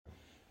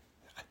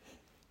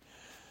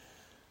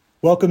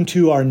Welcome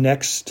to our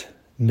next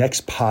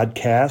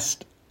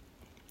podcast.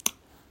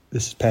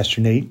 This is Pastor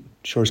Nate,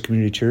 Shores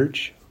Community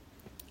Church.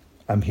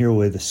 I'm here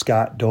with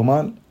Scott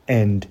Domont,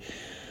 and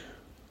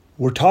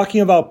we're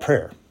talking about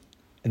prayer.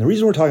 And the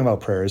reason we're talking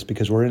about prayer is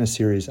because we're in a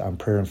series on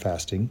prayer and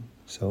fasting.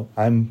 So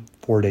I'm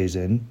 4 days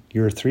in.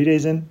 You're 3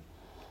 days in?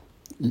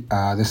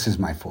 This is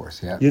my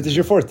fourth. Yeah, this is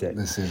your fourth day.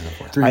 This is the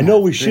fourth. I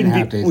know we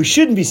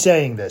shouldn't be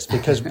saying this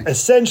because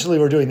essentially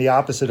we're doing the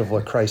opposite of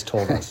what Christ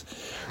told us.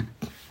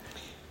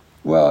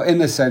 Well, in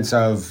the sense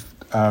of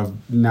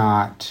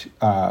not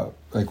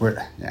like we're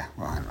I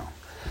don't know.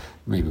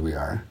 Maybe we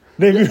are.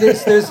 Maybe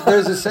there's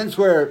a sense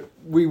where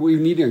we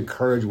need to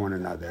encourage one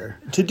another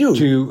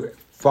to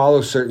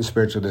follow certain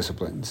spiritual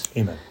disciplines.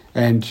 Amen.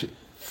 And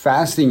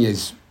fasting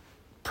is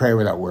prayer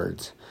without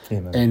words.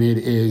 Amen. And it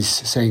is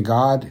saying,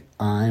 God,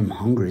 I'm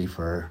hungry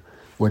for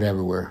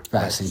whatever we're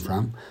fasting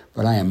from,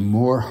 but I am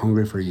more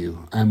hungry for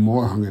you. I'm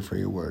more hungry for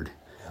your word.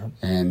 Yeah.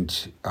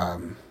 And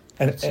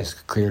it's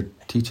just clear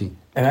teaching.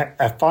 And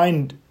I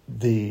find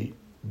the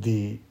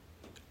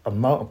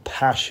amount of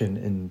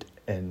passion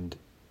and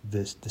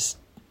this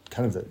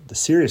kind of the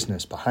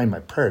seriousness behind my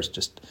prayers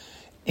just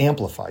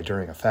amplify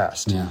during a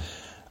fast. Yeah.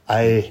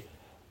 I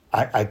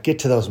get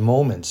to those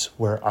moments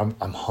where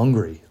I'm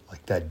hungry,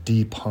 like that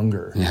deep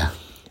hunger. Yeah.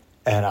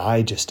 And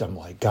I'm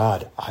like,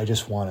 God, I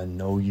just want to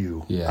know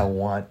you.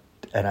 Yeah.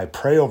 And I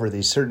pray over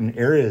these certain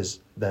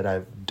areas that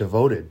I've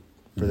devoted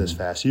for this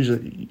fast.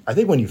 Usually, I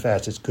think when you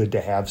fast, it's good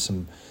to have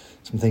some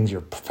things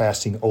you're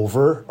fasting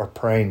over or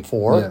praying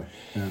for.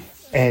 Yeah.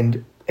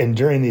 And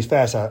during these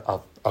fasts,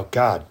 I'll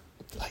God,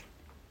 like,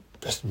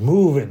 just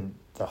move in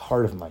the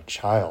heart of my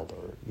child,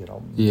 or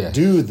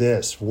do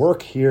this,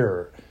 work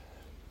here,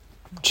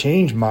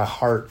 change my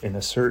heart in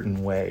a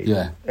certain way.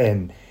 Yeah.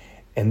 And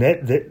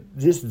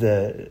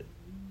the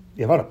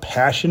amount of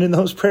passion in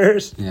those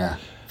prayers. Yeah,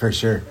 for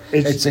sure.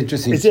 It's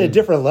interesting. It's at a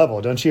different level.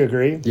 Don't you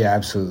agree? Yeah,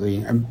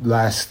 absolutely.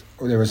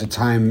 There was a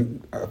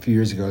time a few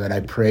years ago that I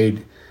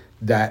prayed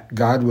that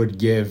God would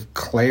give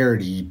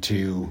clarity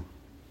to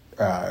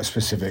a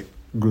specific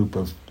group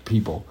of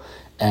people.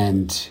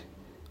 And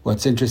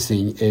what's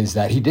interesting is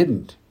that he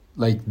didn't.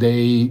 Like,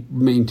 they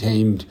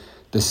maintained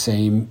the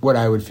same, what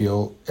I would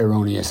feel,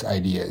 erroneous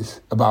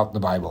ideas about the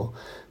Bible.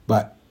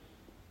 But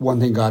one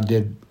thing God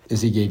did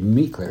is he gave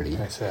me clarity.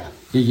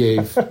 He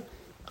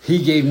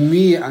gave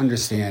me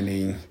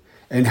understanding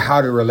and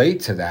how to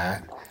relate to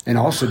that, and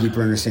also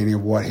deeper understanding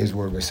of what his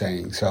word was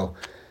saying. So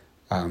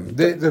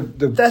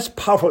that's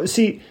powerful.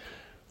 See,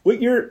 what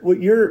you're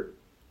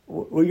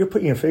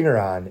putting your finger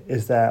on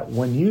is that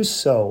when you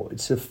sow,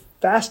 it's a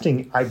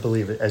fasting, I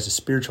believe, as a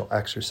spiritual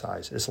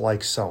exercise. It's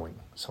like sowing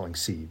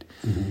seed.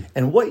 Mm-hmm.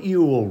 And what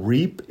you will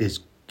reap is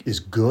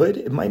good.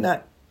 It might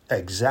not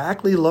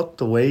exactly look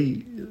the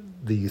way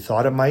that you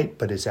thought it might,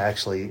 but it's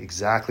actually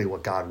exactly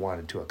what God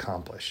wanted to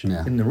accomplish.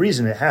 Yeah. And the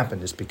reason it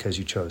happened is because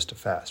you chose to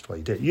fast. Well,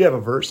 you did. You have a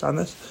verse on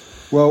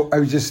this? Well, I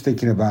was just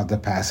thinking about the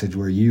passage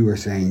where you were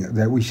saying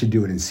that we should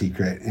do it in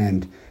secret,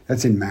 and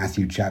that's in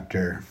Matthew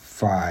chapter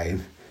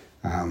 5.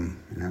 And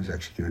I was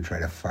actually going to try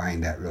to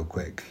find that real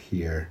quick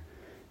here.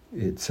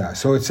 It's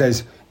so it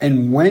says,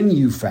 and when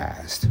you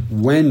fast,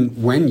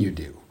 when you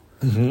do,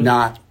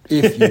 not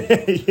if you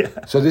do.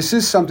 Yeah. So this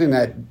is something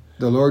that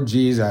the Lord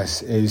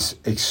Jesus is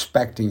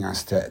expecting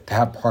us to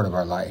have part of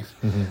our life.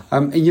 Mm-hmm.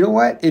 And you know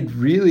what? It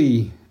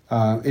really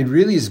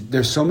is,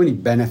 there's so many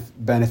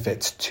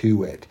benefits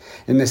to it,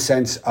 in the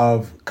sense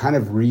of kind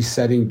of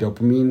resetting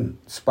dopamine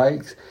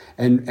spikes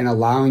and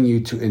allowing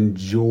you to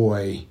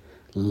enjoy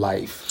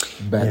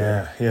life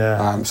better.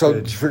 Yeah.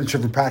 So for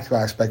practical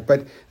aspect,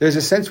 but there's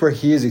a sense where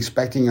he is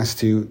expecting us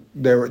to,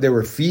 there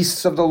were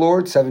feasts of the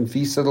Lord, 7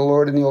 feasts of the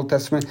Lord in the Old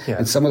Testament,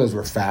 and some of those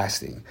were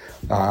fasting.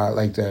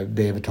 Like the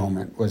Day of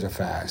Atonement was a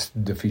fast.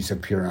 The Feast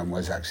of Purim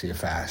was actually a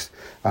fast.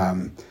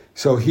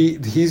 So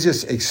he's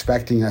just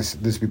expecting us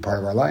this to be part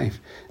of our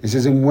life. It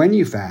says, and when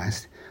you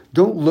fast,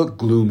 don't look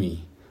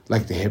gloomy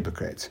like the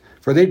hypocrites,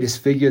 for they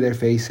disfigure their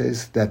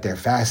faces, that their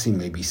fasting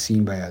may be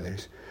seen by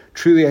others.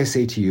 Truly I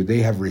say to you, they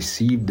have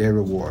received their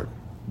reward.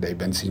 They've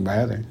been seen by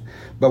others.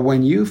 But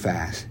when you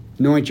fast,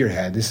 anoint your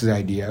head. This is the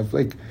idea of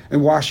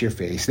and wash your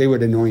face. They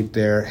would anoint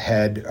their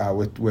head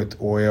with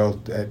oil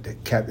that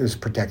kept, it was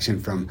protection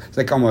from, it's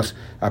like almost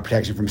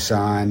protection from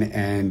sun,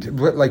 and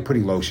like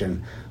putting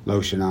lotion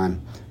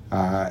on.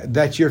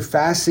 That your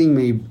fasting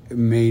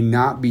may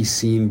not be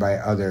seen by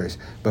others,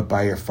 but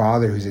by your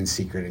Father who's in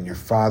secret, and your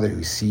Father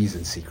who sees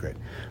in secret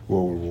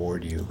will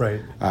reward you.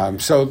 Right.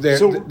 So there's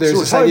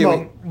this talking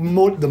idea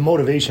about the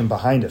motivation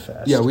behind a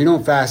fast. Yeah, we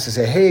don't fast to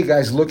say, "Hey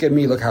guys, look at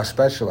me, look how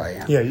special I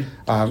am."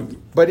 Yeah.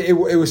 But it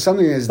was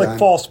something that's like done.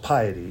 False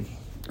piety.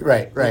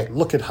 Right. Like,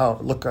 look at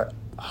how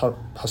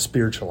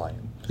spiritual I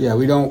am. Yeah,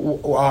 we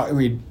don't.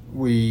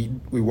 We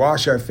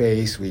wash our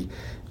face. We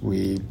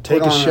take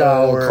put a on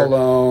shower,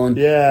 cologne.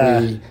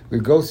 Yeah, we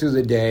go through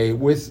the day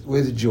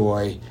with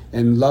joy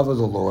and love of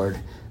the Lord.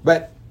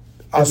 But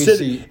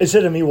obviously,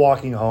 instead of me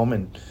walking home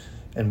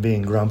and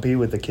being grumpy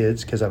with the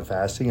kids because I'm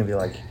fasting, and be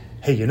like,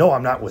 hey, I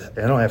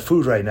don't have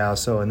food right now,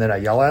 and then I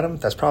yell at them,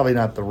 that's probably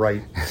not the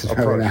right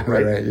approach,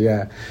 right?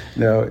 Yeah.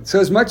 No. So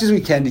as much as we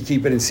can to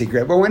keep it in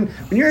secret, but when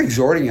you're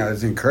exhorting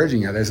others,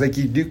 encouraging others, like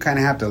you do kind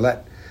of have to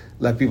let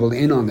people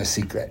in on the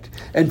secret.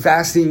 And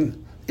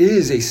fasting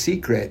is a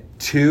secret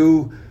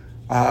to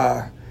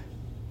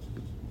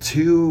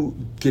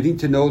getting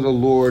to know the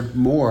Lord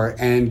more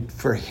and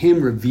for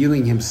Him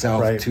revealing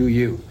Himself to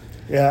you.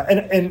 Yeah,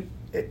 and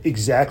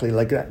exactly,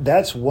 like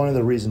that's one of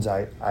the reasons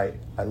I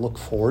look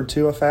forward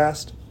to a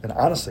fast. And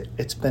honestly,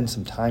 it's been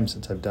some time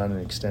since I've done an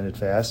extended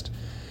fast.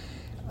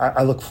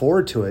 I look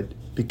forward to it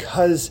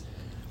because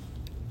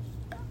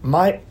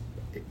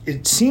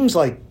it seems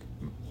like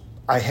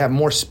I have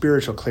more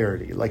spiritual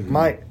clarity. Like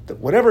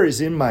whatever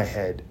is in my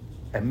head,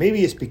 and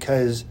maybe it's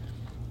because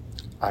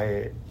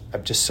I'm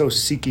just so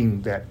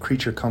seeking that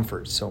creature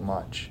comfort so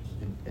much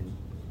and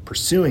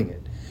pursuing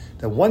it,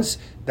 that once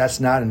that's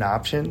not an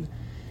option.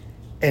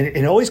 And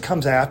it always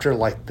comes after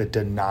like the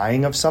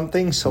denying of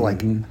something. So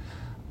like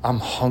I'm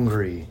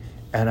hungry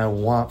and I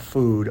want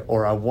food,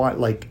 or I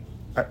want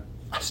I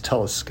was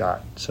telling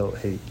Scott. So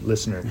hey,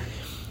 listener,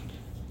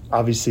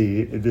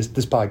 obviously this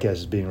podcast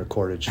is being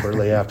recorded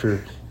shortly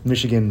after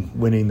Michigan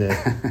winning the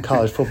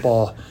college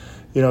football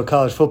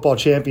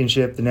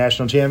championship, the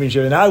national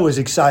championship, and I was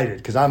excited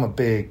because I'm a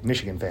big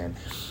Michigan fan,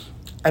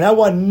 and I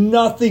want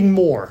nothing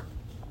more,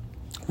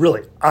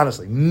 really,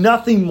 honestly,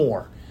 nothing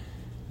more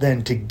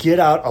than to get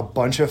out a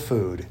bunch of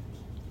food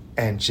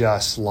and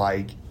just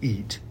like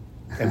eat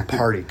and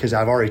party. Because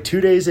I've already 2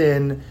 days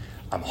in,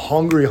 I'm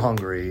hungry,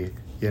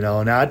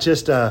 not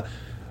just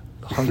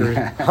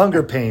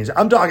hunger pains.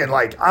 I'm talking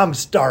like I'm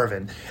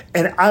starving.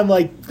 And I'm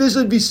like, this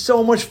would be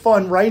so much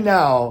fun right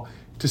now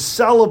to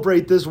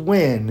celebrate this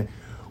win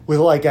with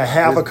like a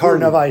half a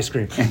carton of ice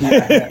cream.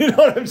 You know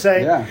what I'm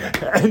saying? Yeah.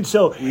 And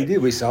so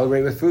we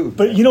celebrate with food.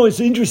 But it's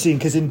interesting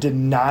because in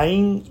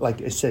denying,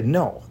 like I said,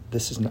 no,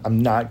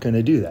 I'm not going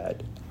to do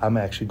that. I'm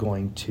actually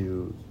going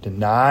to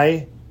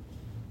deny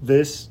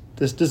this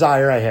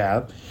desire I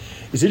have.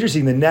 It's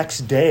interesting. The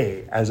next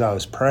day, as I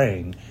was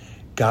praying,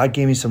 God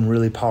gave me some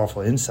really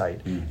powerful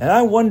insight. And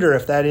I wonder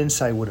if that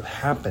insight would have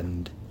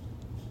happened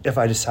if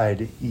I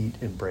decided to eat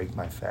and break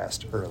my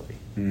fast early.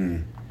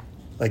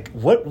 Like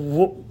what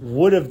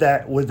would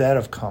that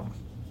have come?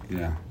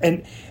 Yeah.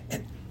 And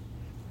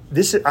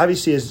this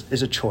obviously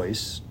is a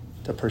choice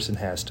the person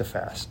has to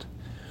fast.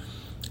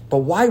 But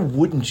why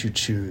wouldn't you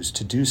choose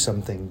to do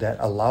something that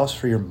allows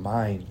for your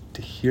mind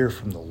to hear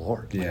from the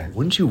Lord? Yeah. Like,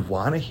 wouldn't you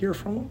want to hear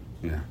from Him?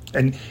 Yeah.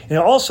 And it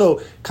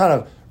also kind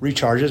of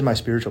recharges my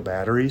spiritual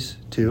batteries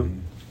too.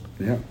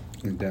 Yeah,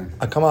 it does.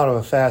 I come out of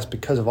a fast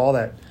because of all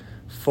that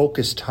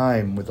focused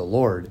time with the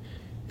Lord.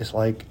 It's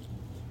like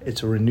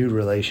it's a renewed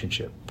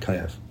relationship, kind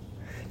of.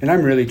 And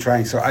I'm really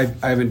trying. So I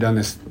haven't done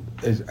this.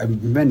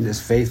 I've been this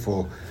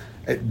faithful,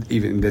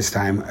 even this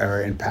time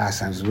or in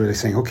past times, really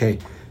saying, okay,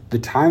 the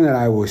time that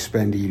I will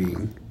spend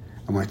eating,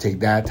 I'm going to take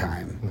that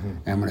time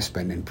and I'm going to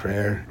spend in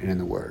prayer and in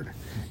the Word.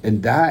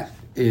 And that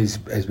has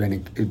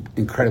been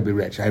incredibly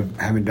rich. I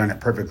haven't done it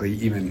perfectly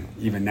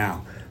even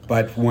now.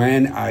 But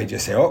when I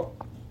just say,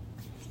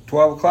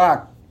 12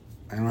 o'clock,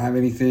 I don't have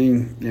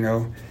anything,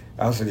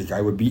 I also think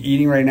I would be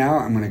eating right now.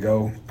 I'm going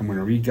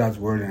to read God's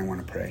Word and I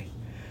want to pray.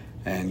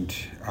 And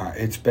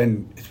it's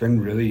been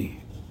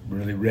really,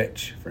 really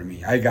rich for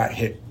me. I got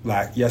hit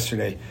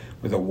yesterday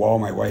with a wall.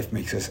 My wife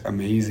makes this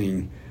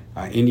amazing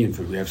Indian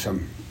food. We have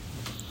some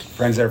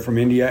friends that are from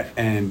India,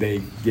 and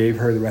they gave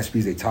her the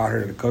recipes. They taught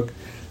her to cook,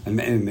 and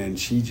then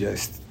she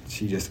just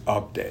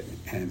upped it.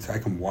 And so I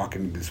can walk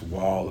into this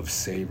wall of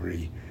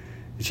savory.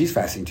 And she's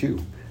fasting too,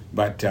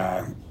 but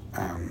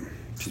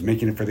she's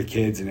making it for the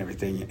kids and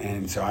everything.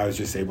 And so I was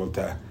just able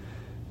to.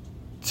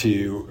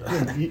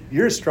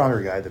 You're a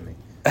stronger guy than me.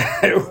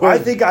 I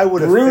think I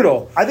would have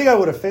brutal. I think I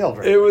would have failed.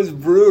 Right? It was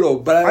brutal,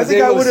 but I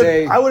think I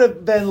would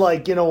have been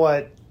like, you know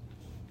what?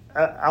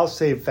 I'll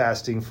save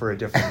fasting for a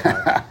different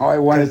time. I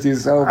wanted to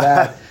so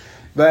bad,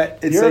 but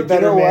it's you're like, a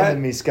better man what?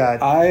 Than me,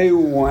 Scott. I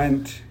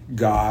want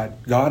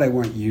God. God, I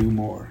want you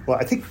more. Well,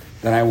 I think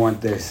than I want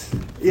this.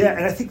 Yeah,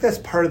 and I think that's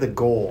part of the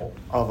goal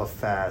of a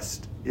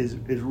fast is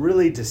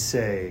really to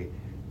say,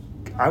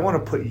 I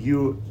want to put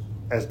you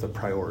as the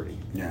priority.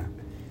 Yeah.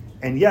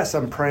 And yes,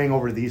 I'm praying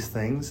over these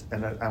things,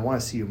 and I want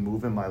to see you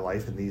move in my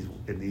life in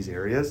these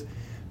areas,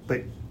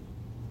 but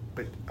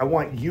I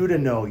want you to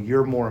know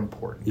you're more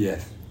important.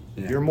 Yes,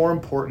 yeah. You're more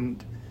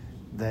important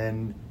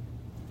than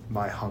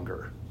my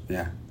hunger.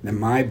 Yeah, than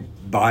my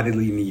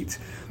bodily needs.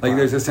 Like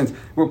there's a sense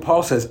where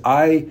Paul says,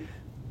 "I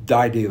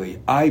die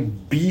daily. I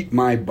beat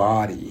my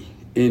body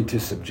into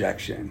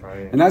subjection,"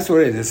 right. And that's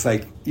what it is. It's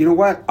like, you know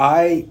what?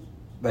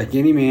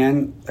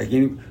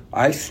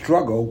 I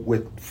struggle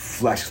with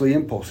fleshly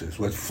impulses,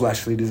 with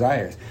fleshly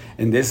desires.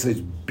 And this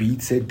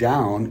beats it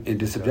down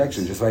into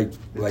subjection, just like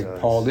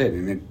Paul did.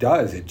 And it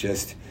does.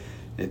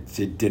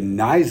 It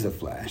denies the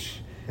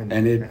flesh.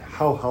 And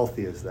how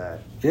healthy is that?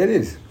 It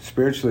is.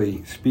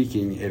 Spiritually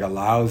speaking, it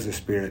allows the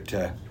Spirit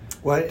to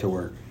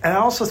work. And I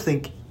also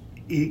think,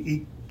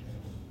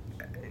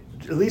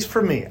 least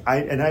for me,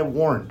 I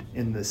warned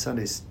in the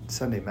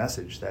Sunday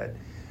message that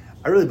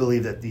I really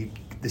believe that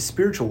the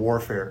spiritual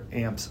warfare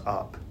amps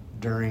up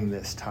during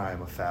this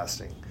time of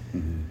fasting.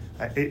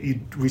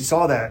 We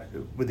saw that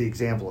with the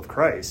example of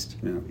Christ.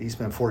 Yeah. He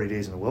spent 40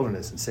 days in the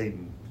wilderness, and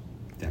Satan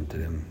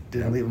tempted him,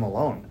 didn't leave him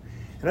alone.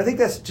 And I think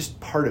that's just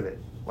part of it.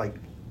 Like,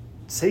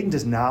 Satan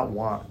does not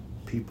want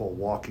people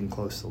walking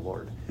close to the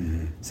Lord.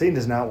 Satan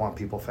does not want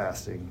people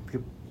fasting.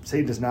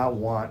 Satan does not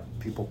want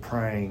people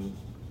praying,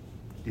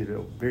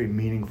 very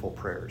meaningful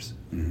prayers.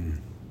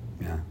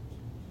 Yeah.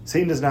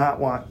 Satan does not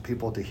want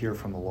people to hear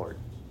from the Lord.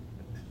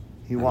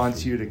 He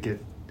wants you to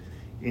get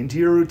into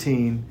your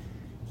routine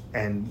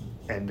and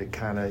to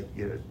kind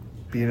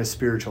of be in a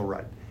spiritual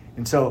rut.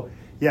 And so,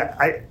 yeah,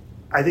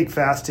 I think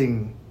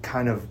fasting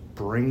kind of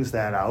brings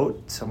that out,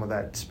 some of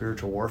that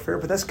spiritual warfare,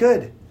 but that's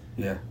good.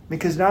 Yeah.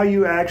 Because now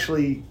you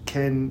actually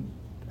can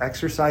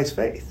exercise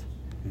faith.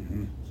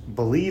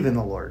 Believe in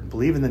the Lord,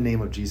 believe in the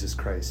name of Jesus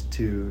Christ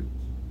to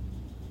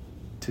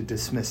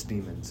dismiss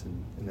demons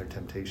and their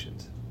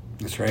temptations.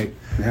 That's right.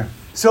 Yeah.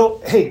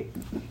 So, hey,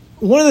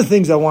 one of the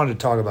things I wanted to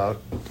talk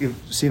about,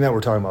 seeing that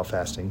we're talking about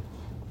fasting,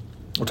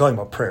 we're talking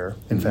about prayer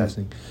and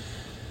fasting,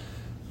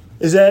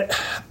 is that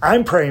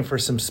I'm praying for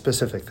some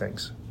specific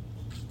things,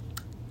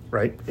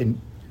 right?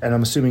 And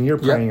I'm assuming you're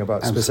praying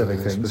about specific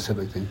things.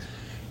 Specific things.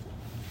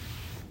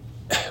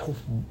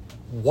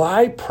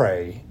 Why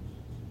pray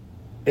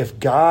if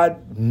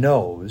God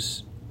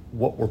knows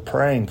what we're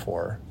praying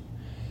for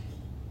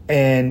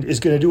and is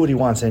going to do what he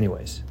wants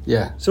anyways?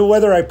 Yeah. So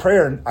whether I pray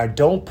or I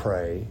don't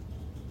pray,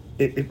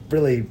 it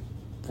really,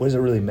 what does it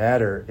really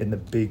matter in the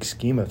big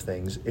scheme of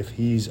things if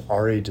he's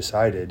already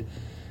decided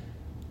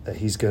that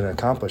he's going to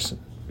accomplish,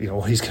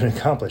 what he's going to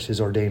accomplish, his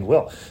ordained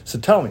will. So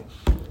tell me,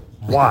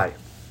 why?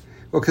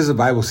 Well, because the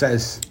Bible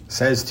says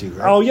to,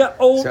 right? Oh, yeah.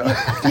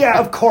 Yeah,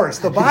 of course.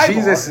 The Bible.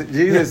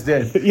 Jesus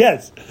did.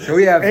 Yes. So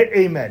we have...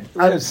 Amen.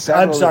 I'm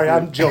sorry,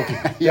 I'm joking.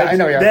 Yeah, I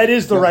know. Yeah. That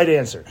is the right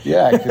answer.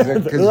 Yeah,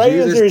 because right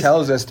Jesus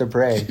tells us to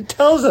pray. He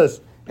tells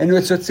us. And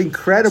what's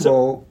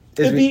incredible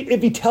is...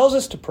 If he tells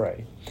us to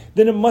pray,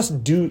 then it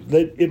must do...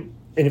 And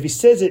if he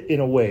says it in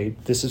a way,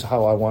 this is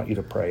how I want you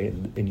to pray,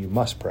 and you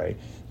must pray,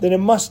 then it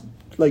must,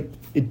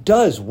 it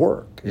does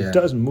work. Yeah. It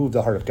does move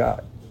the heart of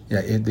God.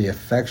 Yeah, the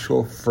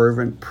effectual,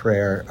 fervent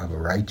prayer of a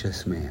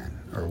righteous man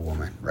or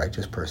woman,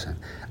 righteous person,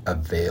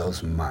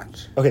 avails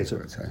much. Okay, so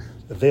it says.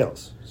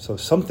 Avails. So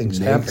something's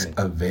happening.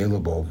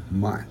 Available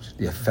much.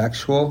 The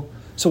effectual,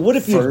 so what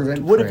if you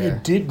prayer.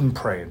 didn't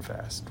pray and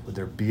fast? Would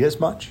there be as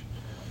much?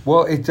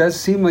 Well, it does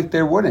seem like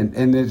there wouldn't.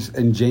 And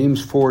in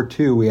James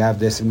 4:2, we have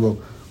this, and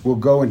we'll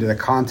go into the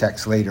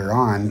context later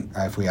on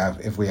if we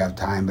have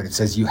time. But it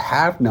says, "You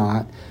have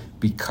not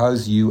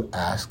because you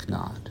ask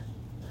not."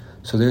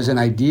 So there's an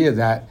idea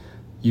that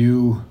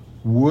you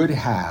would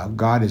have,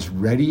 God is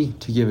ready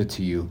to give it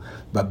to you,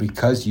 but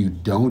because you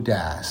don't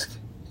ask,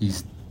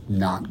 he's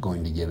not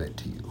going to give it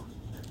to you.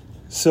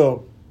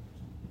 So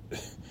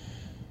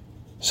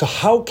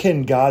how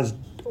can God's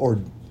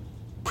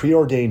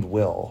preordained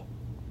will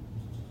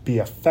be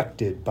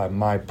affected by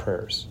my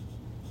prayers?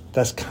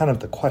 That's kind of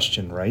the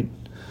question, right?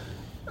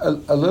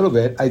 A little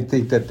bit. I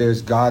think that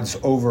there's God's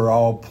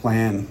overall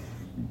plan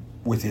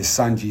with his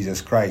son Jesus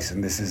Christ,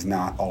 and this is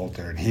not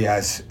altered. He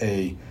has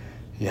the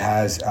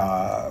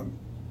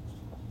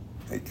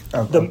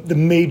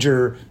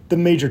major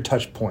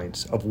touch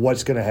points of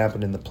what's going to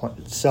happen in the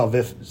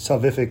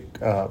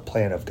salvific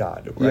plan of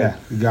God. Right? Yeah,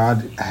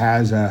 God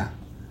has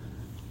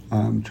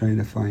I'm trying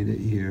to find it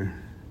here.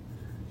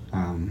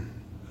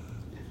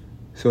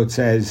 So it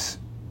says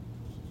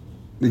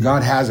that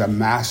God has a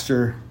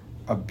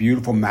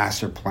beautiful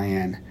master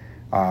plan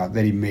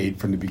that he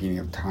made from the beginning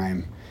of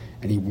time.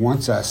 And he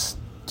wants us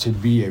to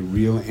be a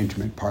real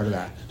intimate part of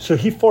that. So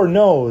he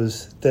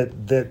foreknows that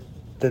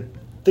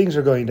things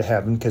are going to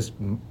happen because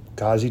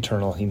God's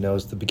eternal. He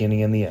knows the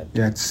beginning and the end.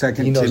 Yeah, it's 2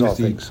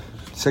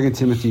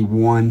 Timothy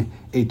 1,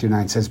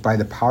 8-9 says, "By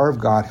the power of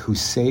God who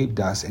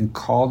saved us and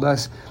called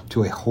us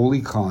to a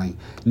holy calling,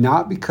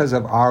 not because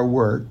of our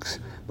works,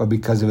 but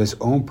because of his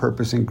own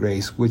purpose and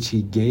grace, which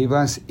he gave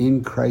us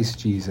in Christ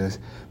Jesus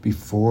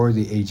before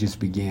the ages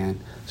began."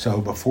 So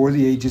before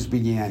the ages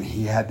began,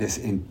 he had this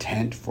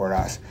intent for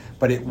us.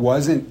 But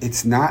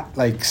it's not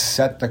like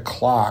set the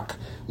clock,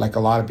 like a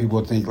lot of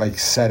people think, like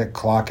set a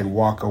clock and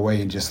walk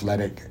away and just let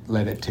it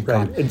tick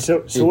on. Right. And so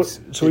what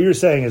you're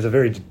saying is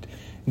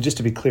just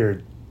to be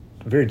clear,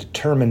 a very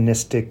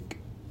deterministic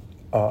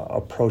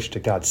approach to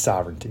God's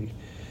sovereignty.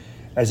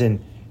 As in,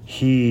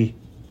 he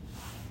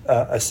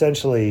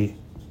essentially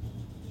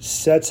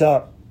sets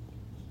up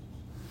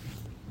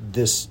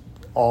this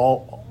a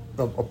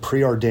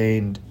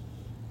preordained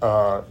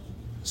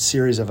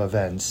series of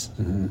events,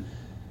 and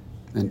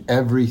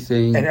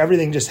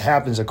everything just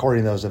happens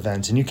according to those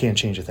events, and you can't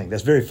change a thing.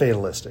 That's very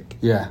fatalistic.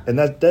 Yeah, and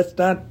that's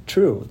not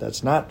true.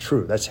 That's not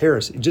true. That's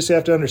heresy. You just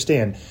have to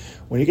understand,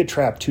 when you get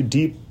trapped too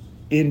deep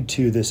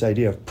into this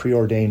idea of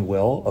preordained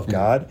will of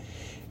God,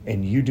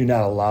 and you do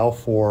not allow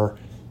for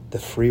the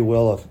free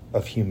will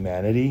of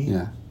humanity.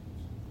 Yeah.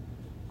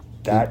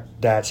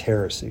 that's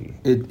heresy.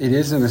 It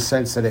is in the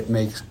sense that it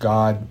makes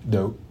God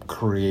the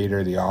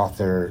creator, the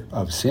author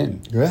of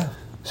sin. Yeah.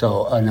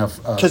 So enough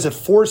because it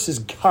forces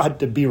God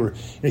to be.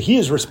 He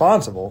is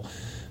responsible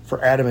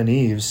for Adam and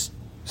Eve's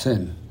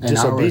sin and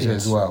disobedience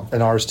ours as well,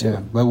 and ours too.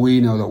 Yeah. But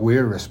we know that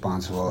we're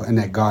responsible, and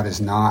that God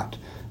is not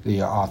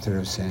the author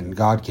of sin.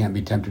 God can't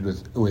be tempted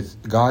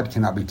with God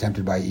cannot be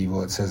tempted by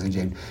evil. It says in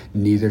James,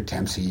 neither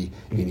tempts he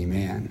any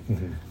man.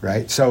 Mm-hmm.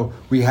 Right? So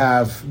we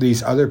have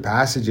these other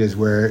passages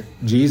where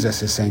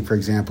Jesus is saying, for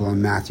example, in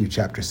Matthew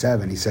chapter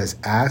 7, he says,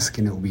 ask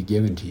and it will be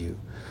given to you.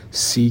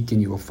 Seek and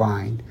you will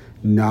find.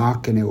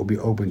 Knock and it will be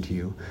open to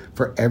you.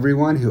 For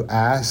everyone who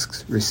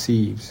asks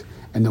receives,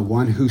 and the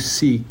one who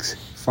seeks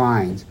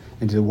finds,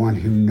 and to the one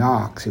who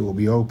knocks it will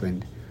be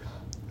opened.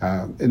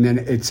 And then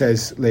it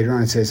says, later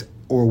on it says,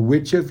 or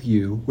which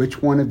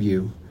one of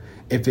you,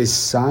 if his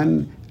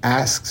son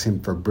asks him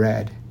for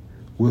bread,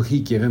 will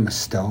he give him a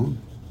stone?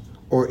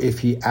 Or if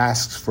he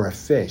asks for a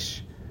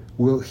fish,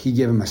 will he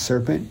give him a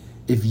serpent?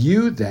 If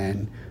you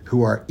then,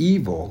 who are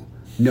evil,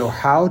 know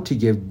how to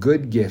give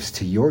good gifts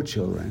to your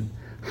children,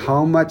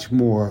 how much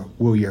more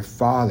will your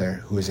Father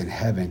who is in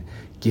heaven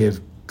give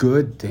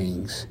good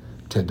things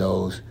to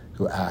those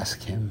who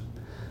ask him?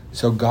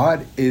 So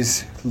God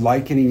is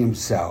likening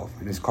himself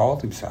and has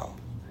called himself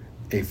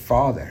a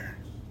father.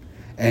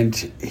 And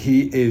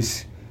he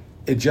is,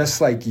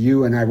 just like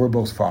you and I, we're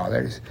both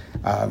fathers.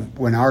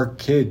 When our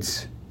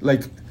kids,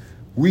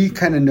 we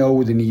kind of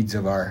know the needs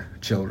of our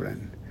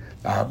children.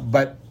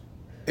 But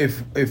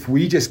if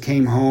we just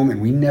came home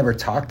and we never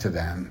talked to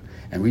them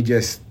and we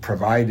just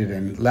provided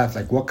and left,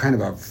 what kind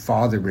of a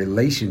father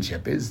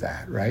relationship is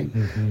that, right?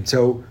 Mm-hmm.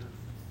 So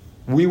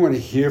we want to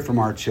hear from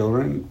our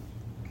children,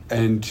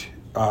 and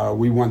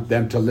we want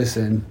them to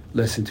listen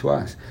to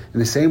us. In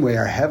the same way,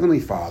 our Heavenly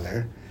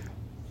Father,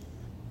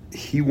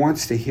 he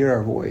wants to hear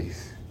our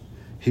voice.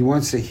 He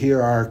wants to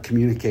hear our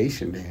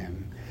communication to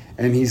him.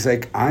 And he's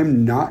like,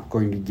 I'm not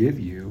going to give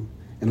you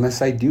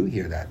unless I do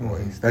hear that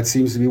voice. Mm-hmm. That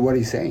seems to be what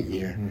he's saying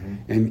here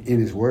in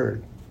his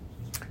word.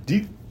 Do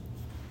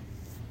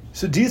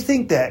you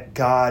think that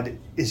God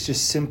is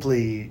just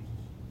simply,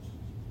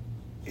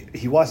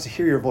 he wants to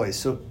hear your voice?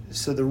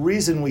 So the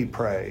reason we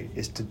pray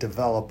is to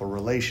develop a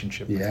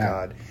relationship with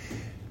God.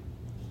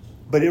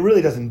 But it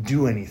really doesn't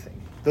do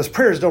anything. Those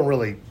prayers don't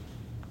really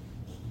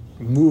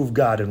move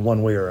God in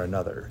one way or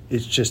another.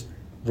 It's just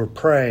we're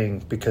praying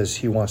because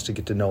he wants to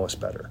get to know us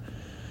better.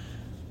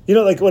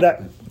 I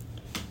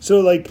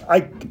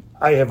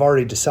have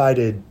already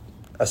decided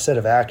a set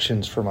of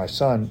actions for my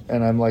son,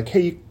 and I'm like,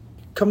 hey,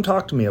 come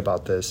talk to me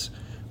about this.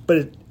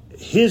 But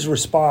his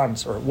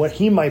response, or what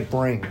he might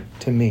bring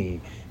to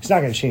me, it's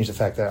not going to change the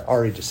fact that I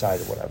already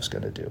decided what I was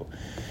going to do.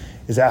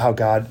 Is that how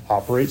God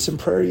operates in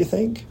prayer, you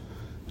think?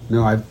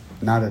 No,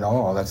 not at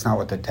all. That's not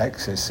what the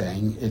text is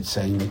saying. It's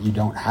saying that you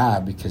don't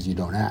have because you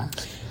don't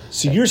ask.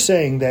 So you're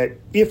saying that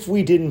if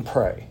we didn't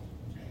pray,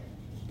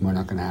 we're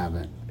not going to have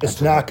it.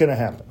 It's not going to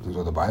happen. That's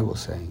what the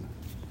Bible's saying.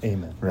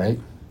 Amen. Right?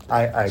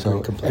 I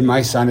agree completely. And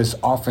my son has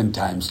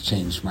oftentimes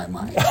changed my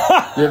mind.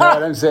 You know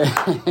what I'm saying?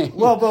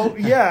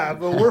 but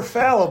we're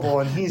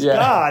fallible and he's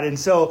God. And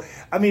so,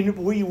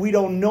 we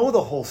don't know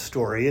the whole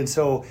story. And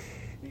so,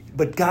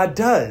 but God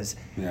does.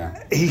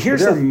 Yeah.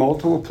 There are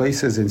multiple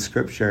places in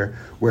Scripture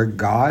where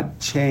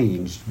God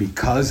changed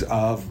because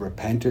of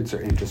repentance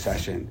or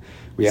intercession.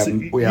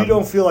 You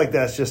don't feel like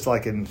that's just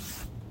like an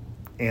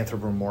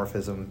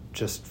anthropomorphism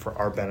just for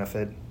our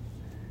benefit?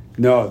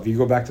 No, if you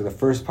go back to the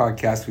first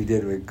podcast we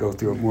did, we'd go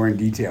through it more in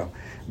detail.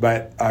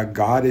 But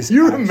God is...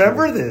 You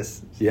remember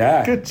this?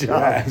 Yeah. Good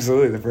job. Yeah,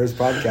 absolutely. The first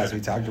podcast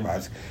we talked about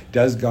is,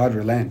 does God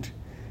relent?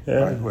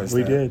 Yeah,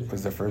 we did.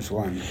 Was the first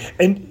one.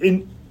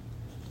 And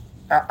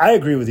I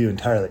agree with you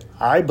entirely.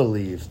 I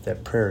believe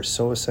that prayer is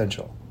so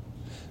essential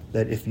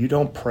that if you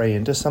don't pray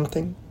into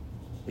something,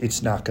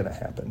 it's not going to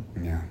happen.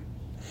 Yeah.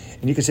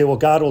 And you can say, well,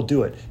 God will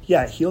do it.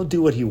 Yeah, he'll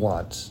do what he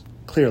wants,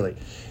 clearly.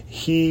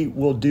 He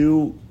will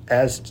do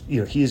as,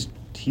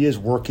 he is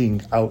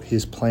working out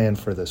his plan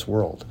for this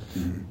world.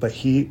 Mm-hmm. But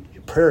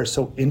prayer is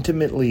so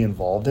intimately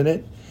involved in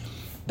it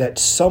that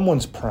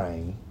someone's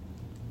praying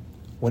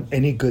when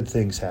any good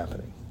thing's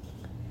happening.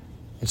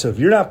 And so if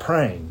you're not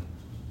praying,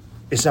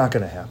 it's not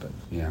going to happen.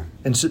 Yeah.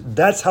 And so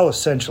that's how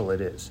essential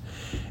it is.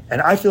 And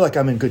I feel like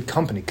I'm in good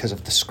company because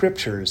of the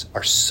scriptures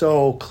are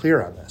so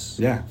clear on this.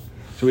 Yeah.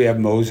 So we have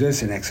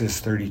Moses in Exodus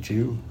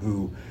 32,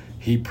 who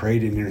he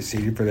prayed and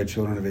interceded for the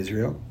children of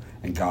Israel,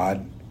 and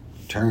God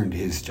turned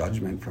his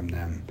judgment from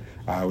them.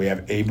 We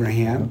have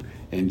Abraham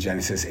in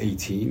Genesis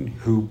 18,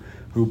 who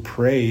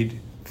prayed,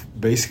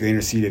 basically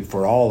interceded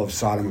for all of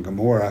Sodom and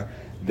Gomorrah.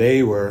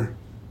 They were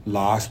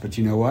lost, but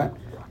you know what?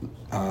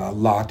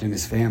 Lot and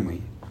his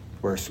family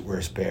were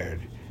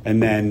spared.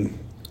 And then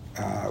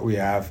we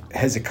have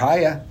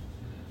Hezekiah,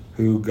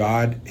 who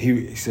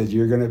he said,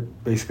 you're going to,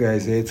 basically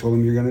Isaiah told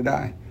him you're going to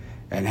die.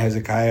 And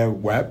Hezekiah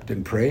wept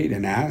and prayed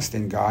and asked,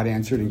 and God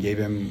answered and gave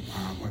him,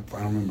 I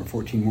don't remember,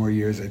 14 more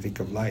years, I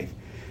think, of life.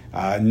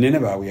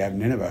 Nineveh, we have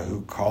Nineveh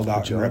who called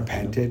out and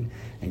repented,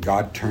 and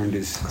God turned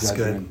his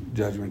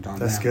judgment on them.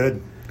 That's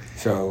good.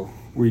 So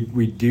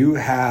we do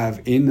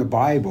have in the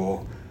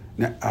Bible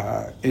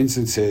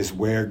instances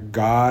where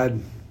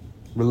God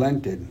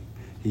relented.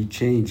 He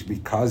changed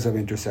because of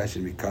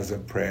intercession, because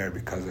of prayer,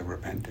 because of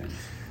repentance.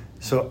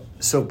 So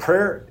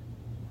prayer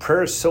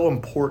is so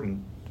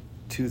important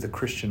to the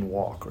Christian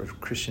walk or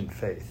Christian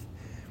faith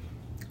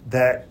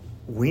that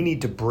we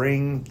need to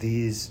bring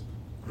these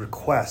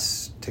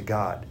requests to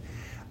God.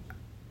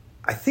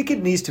 I think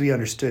it needs to be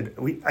understood.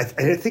 I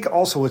think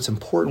also what's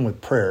important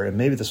with prayer, and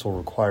maybe this will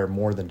require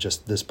more than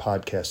just this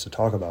podcast to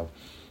talk about.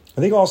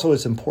 I think also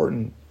what's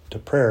important to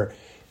prayer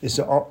is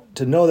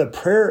to know that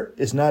prayer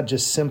is not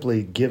just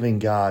simply giving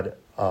God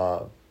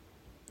a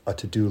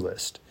to-do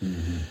list.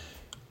 Mm-hmm.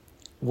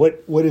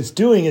 What it's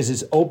doing is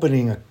it's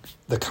opening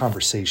the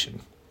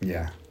conversation.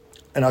 Yeah.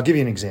 And I'll give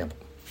you an example.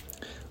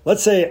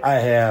 Let's say I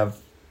have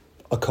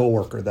a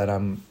coworker that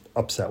I'm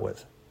upset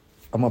with.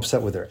 I'm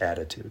upset with their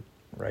attitude,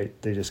 right?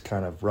 They just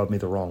kind of rub me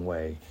the wrong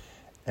way,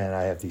 and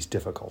I have these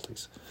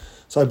difficulties.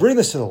 So I bring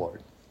this to the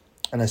Lord,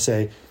 and I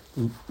say,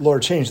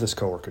 Lord, change this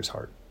coworker's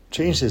heart.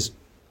 Change his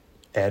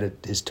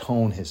attitude, his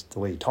tone, the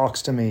way he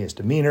talks to me, his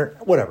demeanor,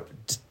 whatever.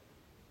 Just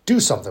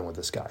do something with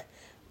this guy,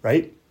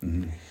 right?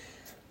 Mm-hmm.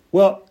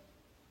 Well,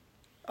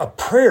 a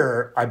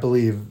prayer, I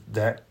believe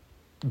that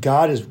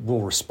God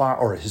will respond,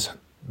 or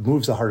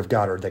moves the heart of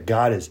God, or that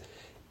God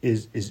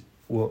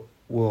will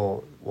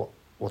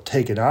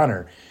take an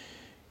honor,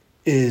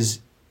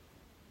 is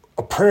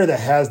a prayer that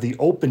has the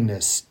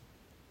openness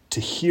to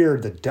hear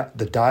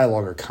the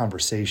dialogue or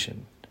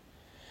conversation.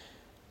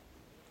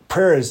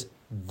 Prayer is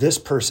this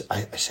person.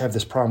 I have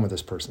this problem with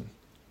this person.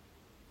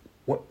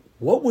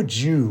 What would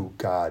you,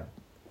 God,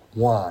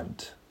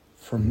 want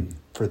for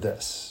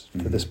this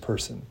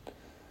person?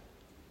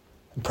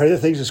 And pray the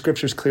things the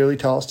scriptures clearly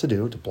tell us to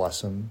do, to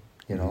bless them,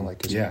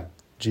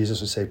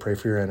 Jesus would say, pray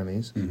for your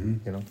enemies,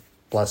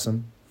 bless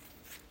them.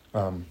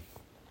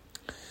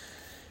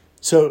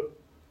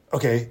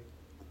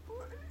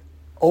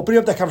 Opening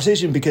up that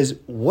conversation, because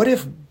what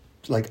if,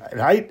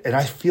 and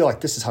I feel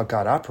like this is how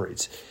God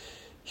operates.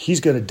 He's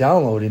going to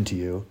download into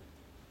you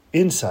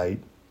insight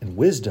and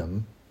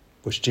wisdom,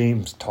 which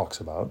James talks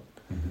about,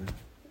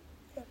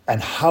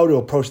 and how to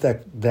approach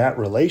that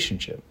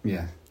relationship.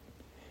 Yeah.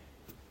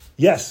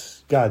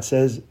 Yes, God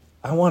says,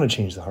 I want to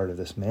change the heart of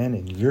this man,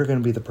 and you're going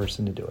to be the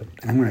person to do it.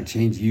 I'm going to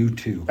change you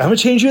too. I'm going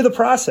to change you the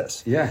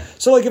process. Yeah.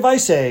 So if I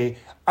say,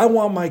 I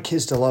want my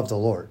kids to love the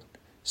Lord,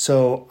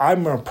 so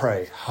I'm going to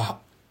pray,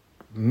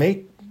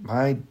 make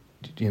my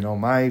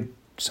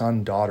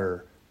son,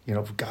 daughter,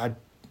 God,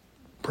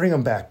 bring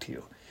them back to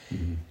you.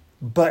 Mm-hmm.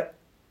 But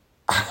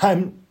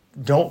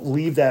don't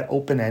leave that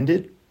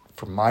open-ended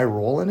for my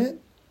role in it.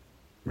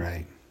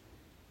 Right.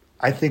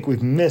 I think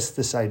we've missed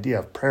this idea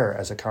of prayer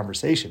as a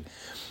conversation.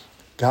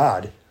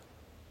 God,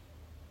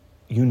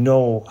 you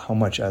know how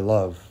much I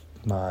love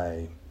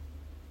my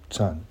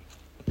son.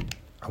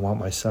 I want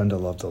my son to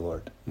love the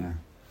Lord. Yeah.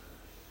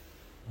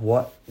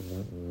 What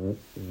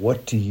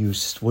do you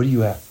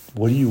have?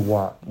 What do you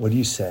want? What do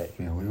you say?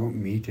 Yeah, what do you want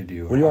me to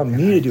do? What do you want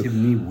me to do? Give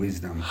me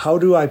wisdom. How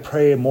do I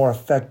pray more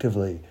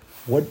effectively?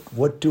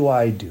 What do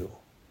I do?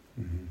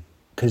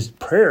 Because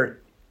prayer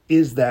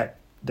is that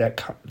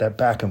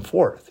back and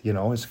forth,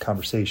 it's a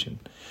conversation.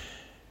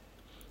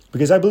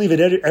 Because I believe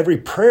in every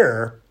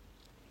prayer,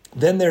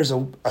 then there's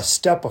a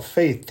step of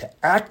faith to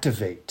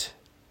activate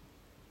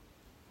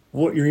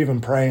what you're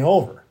even praying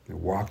over. To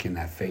walk in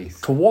that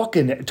faith. To walk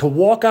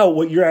out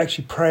what you're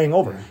actually praying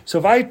over. Yeah. So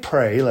if I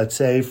pray, let's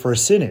say, for a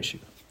sin issue.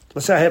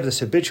 Let's say I have this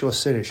habitual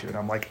sin issue, and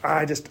I'm like,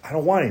 I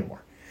don't want it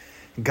anymore.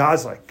 And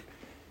God's like,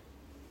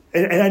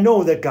 and I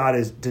know that God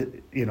is,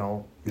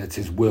 that's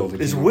his will.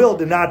 His will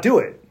to not do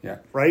it. Yeah.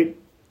 Right?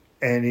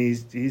 And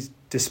he's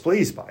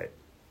displeased by it.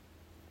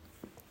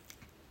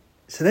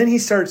 So then he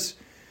starts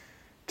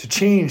to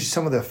change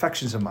some of the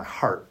affections of my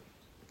heart.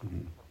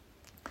 Mm-hmm.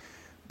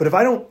 But if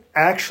I don't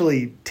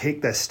actually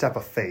take that step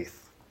of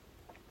faith,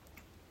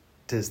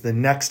 does the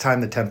next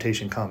time the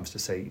temptation comes to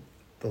say,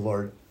 the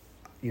Lord,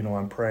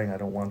 I'm praying, I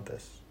don't want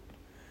this.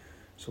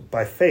 So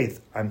by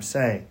faith, I'm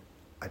saying,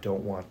 I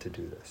don't want to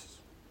do this.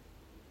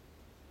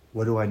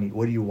 What do I need?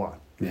 What do you want?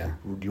 Yeah.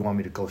 Do you want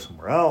me to go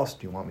somewhere else?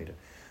 Do you want me to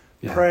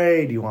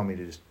pray? Do you want me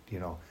to just,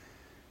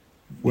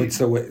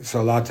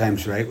 So a lot of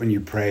times, right, when you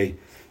pray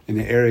in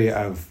the area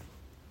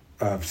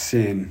of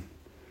sin,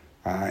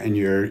 and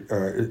you're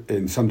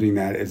in something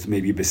that is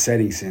maybe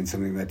besetting sin,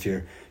 something that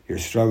you're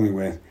struggling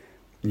with,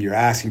 you're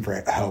asking for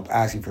help,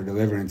 asking for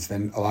deliverance,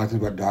 then a lot of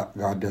times what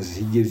God does is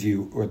he gives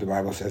you what the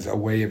Bible says, a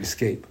way of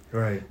escape.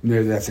 Right.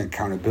 Whether that's an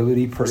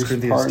accountability partner. 1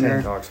 Corinthians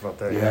 10 talks about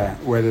that. Yeah.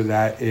 Whether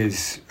that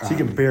is... so you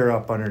can bear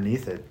up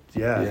underneath it.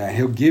 Yeah. Yeah,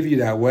 he'll give you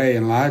that way.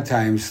 And a lot of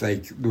times,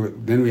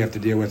 then we have to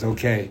deal with,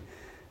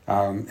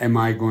 am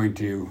I going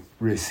to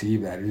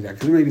receive that or do that?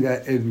 Because maybe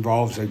that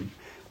involves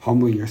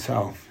humbling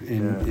yourself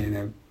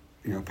in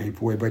a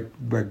painful way.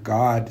 But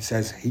God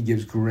says he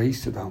gives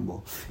grace to the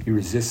humble. He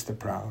resists the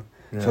proud.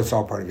 Yeah. So it's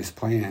all part of his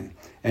plan.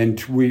 And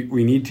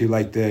we need to,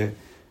 like the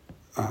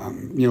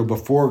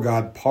before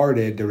God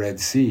parted the Red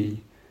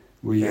Sea,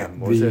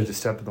 Moses had to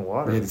step in the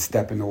water. They had to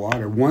step in the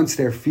water. Once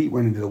their feet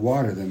went into the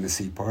water, then the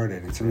sea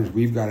parted. And sometimes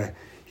we've got to.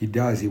 He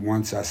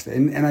wants us to.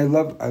 And I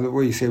love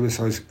what you say with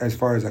as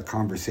far as a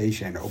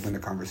conversation, open the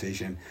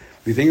conversation.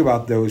 We think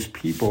about those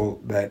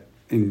people that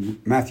in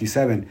Matthew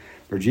 7,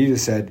 where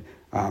Jesus said,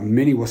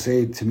 "Many will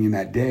say to me in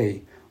that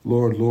day,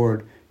 Lord,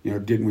 Lord,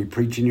 didn't we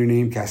preach in your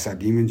name, cast out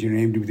demons in your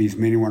name, do these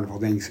many wonderful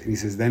things?" And he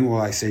says, "Then will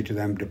I say to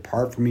them,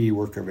 depart from me, you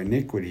work of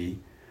iniquity.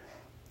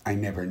 I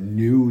never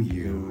knew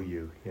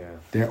you."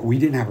 We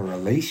didn't have a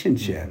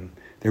relationship. Mm-hmm.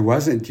 There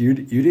wasn't. You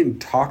didn't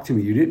talk to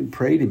me. You didn't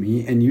pray to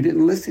me, and you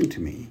didn't listen to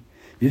me.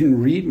 You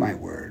didn't read my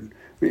word.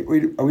 We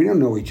don't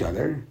know each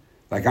other.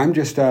 Like I'm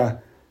just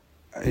a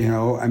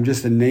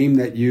name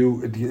that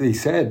you. They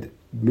said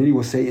many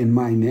will say in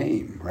my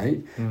name,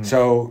 right? Mm.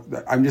 So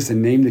I'm just a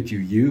name that you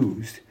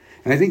used,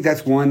 and I think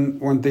that's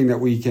one thing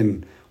that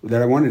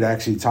I wanted to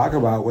actually talk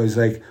about was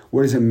like,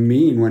 what does it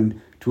mean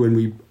when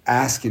we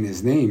ask in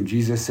his name?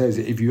 Jesus says,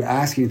 if you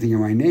ask anything in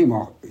my name,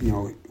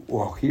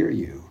 I'll hear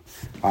you.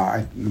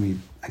 I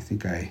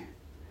think I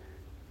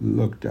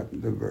looked up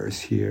the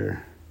verse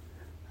here.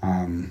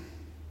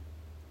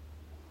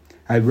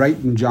 I write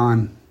in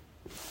John.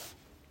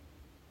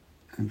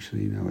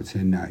 Actually, no, it's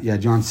in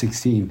John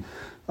 16.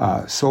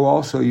 So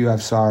also you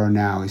have sorrow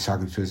now. He's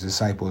talking to his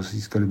disciples.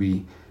 He's going to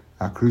be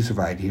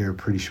crucified here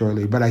pretty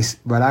shortly. But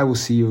I will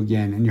see you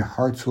again, and your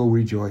hearts will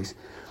rejoice,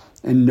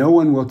 and no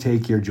one will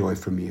take your joy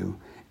from you.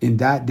 In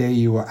that day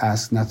you will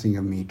ask nothing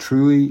of me.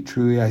 Truly,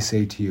 truly, I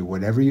say to you,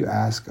 whatever you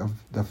ask of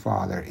the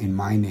Father in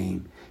my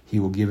name, he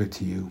will give it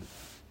to you.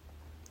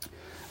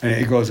 And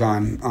it goes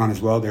on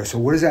as well there. So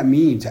what does that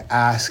mean to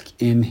ask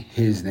in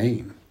his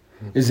name?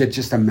 Is it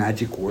just a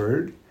magic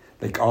word?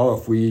 Like,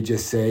 if we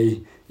just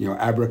say,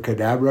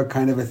 abracadabra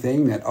kind of a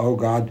thing that,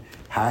 God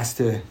has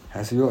to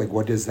do it? Like,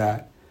 what does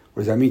that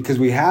mean? Because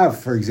we have,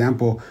 for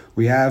example,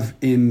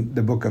 in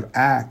the book of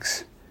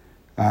Acts,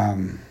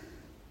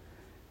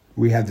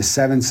 we have the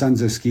 7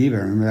 sons of Sceva.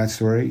 Remember that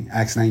story?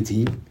 Acts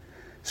 19.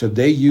 So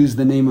they use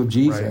the name of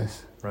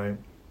Jesus.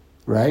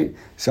 Right?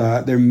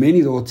 So there are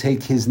many that will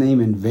take his name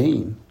in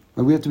vain.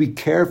 But we have to be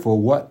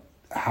careful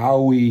how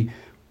we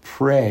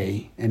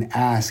pray and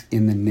ask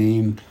in the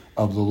name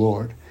of the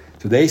Lord.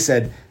 So they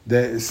said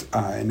this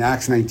in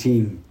Acts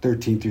 19,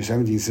 13 through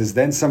 17, it says,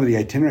 then some of the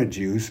itinerant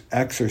Jews,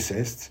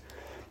 exorcists,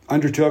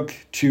 undertook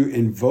to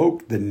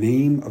invoke the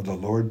name of the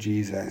Lord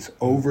Jesus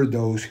over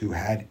those who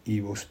had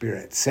evil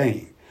spirits,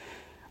 saying,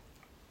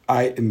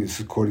 and this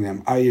is quoting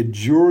them, I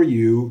adjure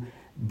you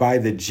by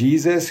the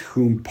Jesus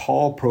whom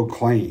Paul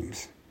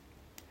proclaims.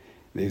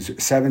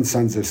 These 7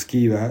 sons of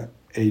Sceva,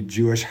 a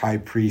Jewish high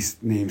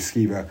priest named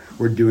Sceva,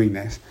 were doing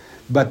this.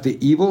 But the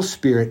evil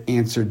spirit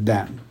answered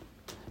them,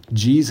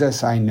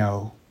 Jesus I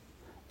know,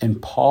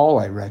 and Paul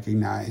I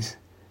recognize,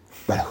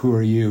 but who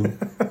are you?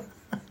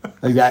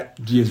 Like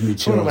that gives me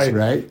chills,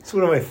 right? It's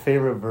one of my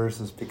favorite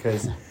verses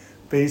because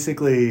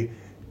basically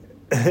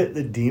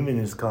the demon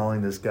is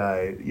calling this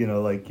guy,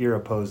 like you're a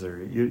poser.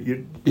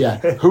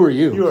 Who are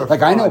you?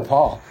 Like I know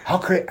Paul.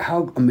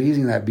 How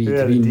amazing that be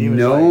to be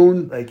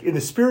known. Like in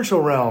the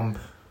spiritual realm,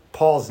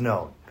 Paul's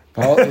known.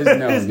 Paul is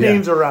known. His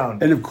name's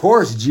around. And of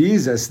course,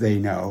 Jesus they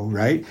know,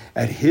 right?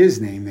 At his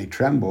name they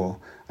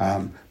tremble.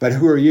 But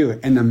who are you?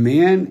 And the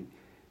man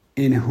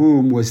in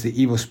whom was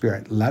the evil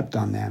spirit leapt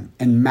on them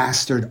and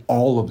mastered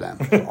all of them,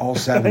 all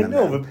 7 of them. I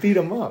know, but beat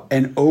them up.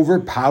 And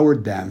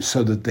overpowered them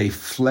so that they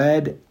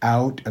fled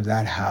out of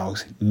that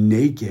house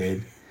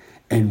naked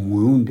and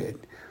wounded.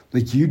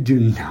 Like you do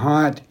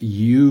not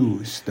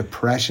use the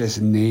precious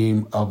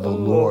name of the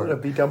Lord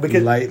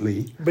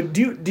lightly. But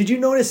did you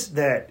notice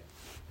that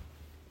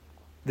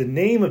the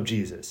name of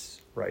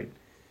Jesus, right?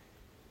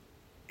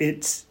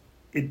 It's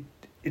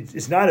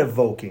not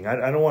evoking.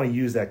 I don't want to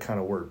use that kind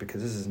of word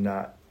because this is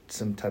not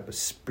some type of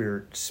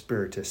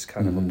spiritist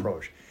kind of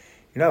approach.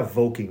 You're not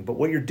evoking, but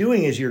what you're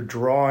doing is you're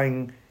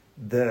drawing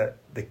the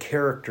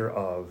character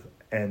of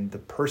and the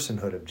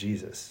personhood of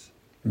Jesus.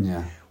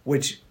 Yeah.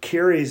 Which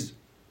carries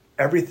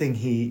everything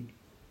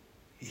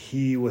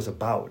he was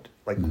about.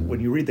 Like when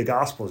you read the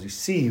Gospels, you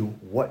see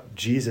what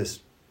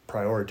Jesus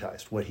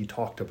prioritized, what he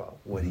talked about,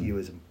 what he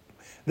was.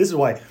 This is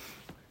why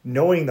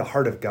knowing the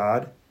heart of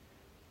God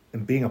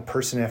and being a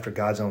person after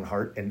God's own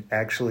heart and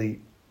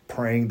actually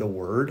praying the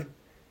word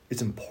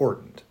is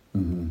important.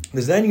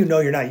 Because then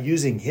you're not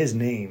using his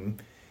name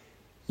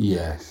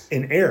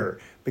in error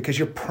because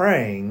you're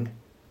praying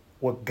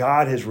what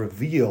God has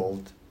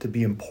revealed to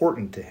be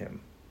important to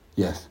him.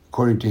 Yes,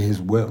 according to his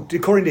will.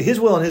 According to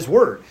his will and his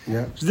word.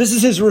 Yeah. So this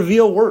is his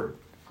revealed word.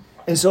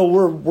 And so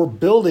we're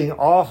building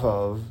off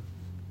of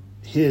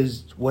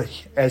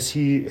as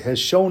he has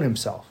shown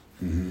himself.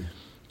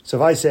 So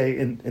if I say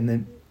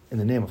in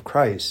the name of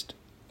Christ,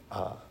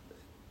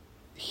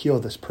 heal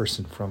this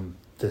person from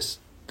this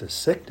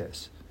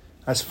sickness,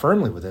 that's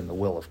firmly within the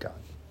will of God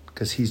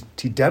because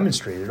he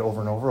demonstrated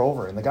over and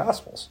over in the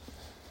Gospels,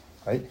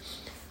 right?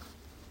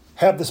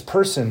 Have this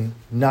person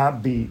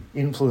not be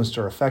influenced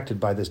or affected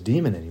by this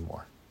demon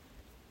anymore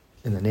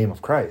in the name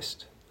of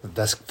Christ.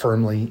 That's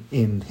firmly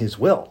in his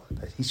will.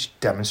 He's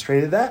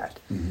demonstrated that.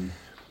 Mm-hmm.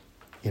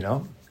 You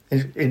know,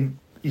 and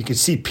you can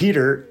see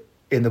Peter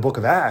in the book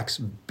of Acts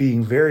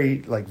being very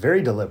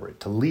deliberate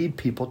to lead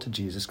people to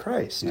Jesus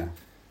Christ. Yeah. You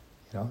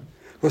know,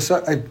 Well,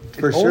 so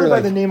for sure, only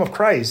by the name of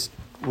Christ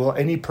will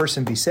any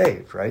person be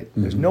saved. Right?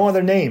 Mm-hmm. There's no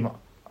other name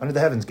under the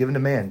heavens given to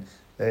man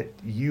that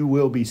you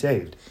will be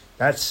saved.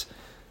 That's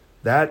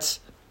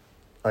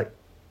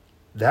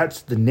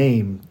the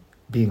name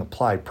being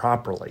applied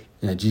properly.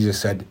 Yeah, Jesus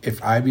said,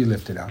 "If I be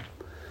lifted up,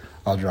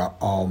 I'll draw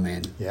all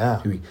men Yeah.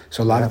 to me."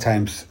 So a lot of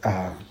times,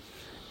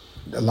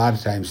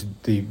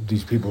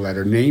 these people that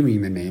are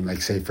naming the name,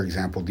 like say for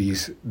example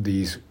these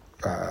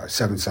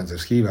 7 sons of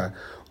Sceva,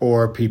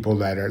 or people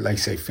that are like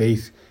say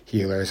faith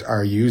healers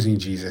are using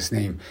Jesus'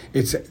 name.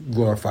 It's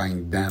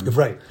glorifying them,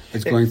 Right?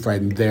 It's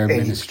glorifying their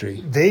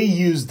ministry. They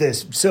use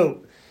this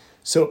so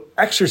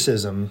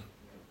exorcism.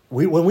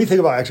 When we think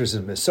about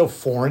exorcism, it's so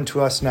foreign to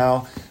us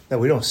now that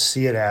we don't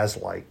see it as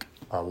like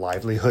a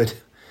livelihood.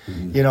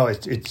 Mm-hmm. You know,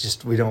 it's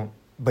just we don't.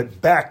 But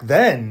back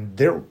then,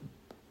 there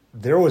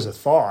was a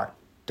thought,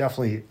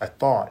 definitely a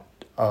thought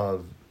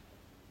of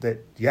that.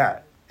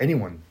 Yeah,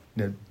 anyone,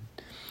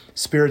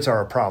 spirits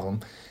are a problem,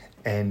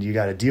 and you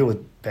got to deal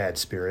with bad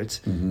spirits.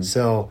 Mm-hmm.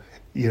 So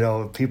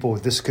people,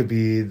 this could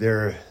be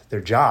their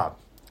job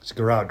to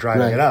go out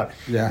driving it out.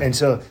 Yeah. And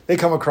so they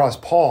come across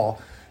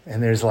Paul,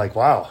 and there's like,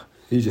 wow.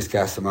 He just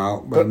cast them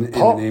out, But in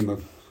Paul, the name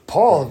of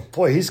Paul,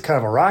 boy, he's kind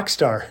of a rock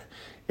star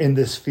in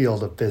this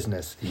field of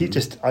business. Mm-hmm. He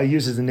just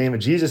uses the name of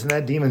Jesus, and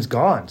that demon's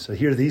gone. So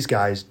here are these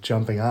guys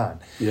jumping on.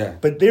 Yeah.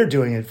 But they're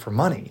doing it for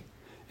money.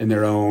 in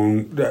their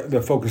own,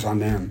 the focus on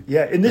them.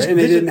 Yeah, and they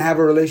didn't have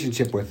a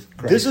relationship with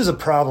Christ. This is a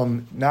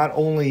problem not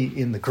only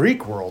in the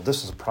Greek world,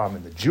 this is a problem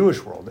in the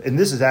Jewish world. And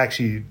this is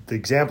actually, the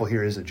example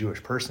here is a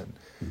Jewish person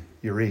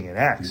you're reading in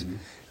Acts. Mm-hmm. In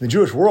the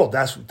Jewish world,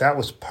 that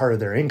was part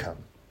of their income.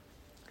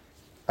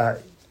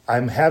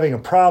 I'm having a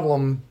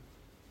problem,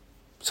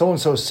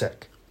 so-and-so's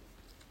sick,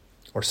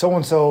 or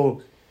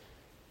so-and-so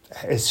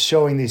is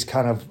showing these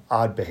kind of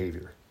odd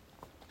behavior.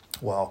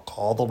 Well,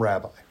 call the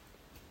rabbi,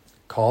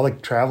 call the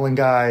traveling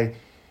guy.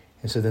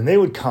 And so then they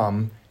would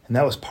come, and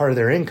that was part of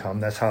their income.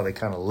 That's how they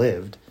kind of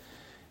lived,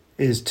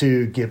 is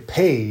to get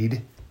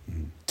paid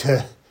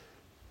to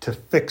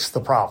fix the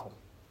problem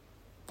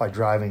by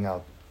driving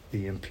out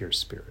the impure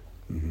spirit.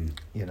 Mm-hmm.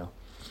 You know.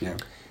 Yeah.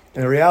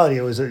 And the reality,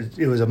 it was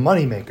a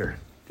moneymaker.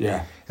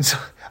 Yeah. And so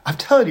I'm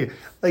telling you,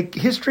 like,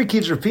 history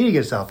keeps repeating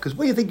itself, because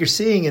what do you think you're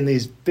seeing in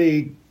these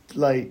big,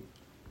 like,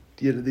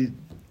 these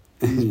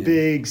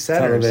big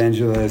centers?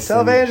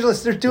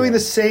 Televangelists, they're doing the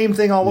same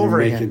thing all over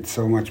again. They're making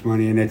so much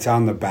money, and it's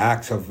on the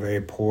backs of very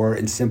poor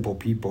and simple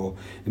people.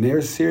 And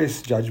there's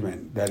serious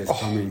judgment that is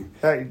coming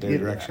their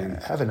direction.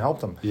 Heaven help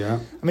them. Yeah.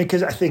 I mean,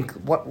 because I think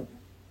what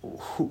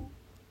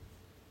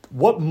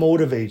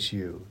motivates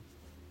you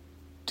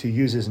to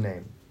use his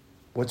name?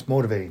 What's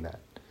motivating that?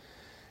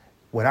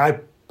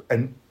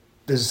 And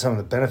this is some of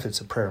the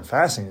benefits of prayer and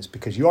fasting, is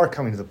because you are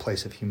coming to the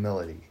place of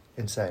humility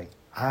and saying,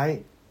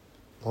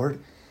 Lord,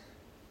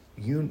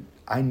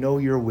 I know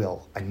your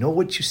will. I know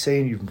what you say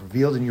and you've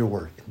revealed in your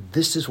word. And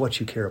this is what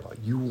you care about.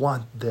 You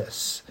want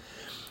this.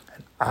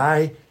 And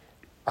I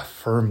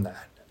affirm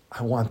that.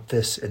 I want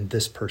this in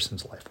this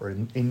person's life, or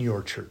in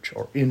your church,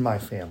 or in my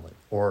family,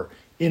 or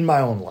in my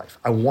own life.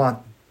 I want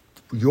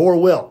your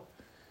will.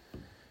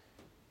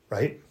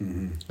 Right?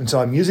 Mm-hmm. And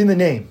so I'm using the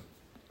name.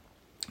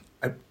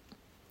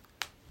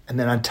 And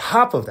then on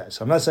top of that,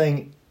 so I'm not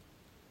saying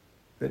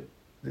that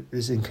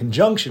is in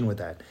conjunction with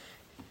that,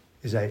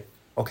 is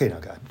okay, now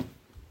God,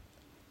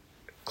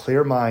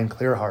 clear mind,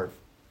 clear heart.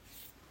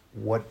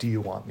 What do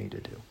you want me to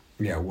do?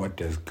 Yeah, what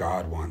does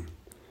God want?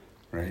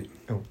 Right?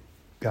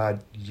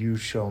 God, you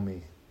show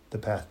me the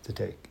path to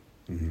take.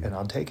 Mm-hmm. And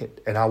I'll take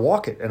it. And I'll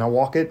walk it. And I'll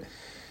walk it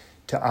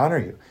to honor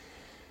you.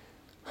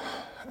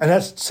 And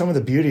that's some of the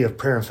beauty of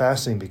prayer and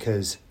fasting,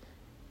 because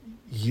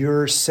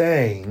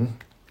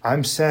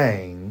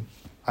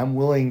I'm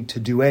willing to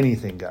do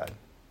anything, God.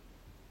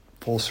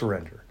 Full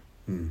surrender.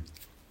 Mm.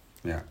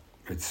 Yeah,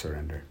 it's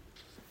surrender.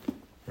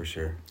 For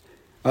sure.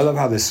 I love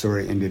how this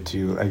story ended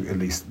too, at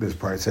least this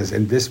part. It says,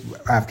 and this,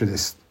 after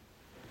this,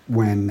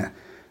 when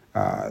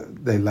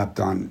they leapt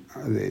on,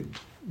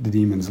 the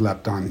demons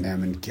leapt on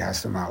them and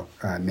cast them out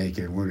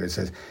naked and wounded, it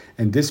says,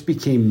 and this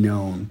became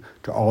known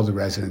to all the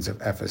residents of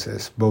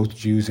Ephesus, both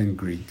Jews and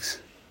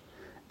Greeks,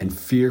 and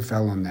fear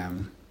fell on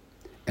them,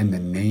 and the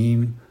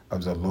name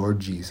of the Lord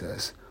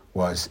Jesus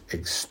was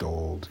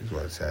extolled, is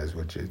what it says,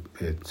 which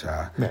it's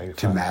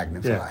to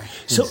magnify. Yeah.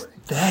 So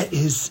that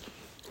is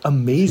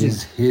amazing.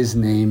 His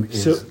name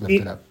is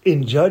lifted up.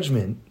 In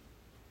judgment,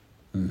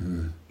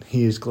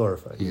 he is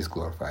glorified. He is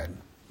glorified.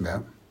 Yeah.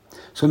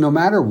 So no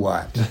matter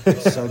what,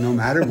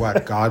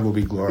 God will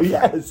be glorified.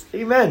 Yes.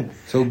 Amen.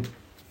 So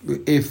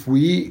if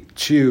we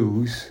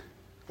choose,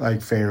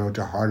 like Pharaoh,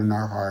 to harden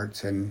our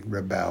hearts and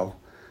rebel,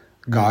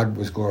 God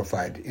was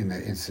glorified in the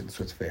instance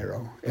with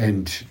Pharaoh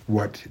and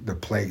what the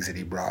plagues that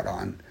he brought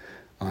on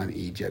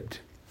Egypt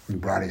and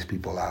brought his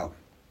people out.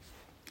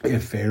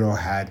 If Pharaoh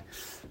had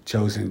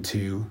chosen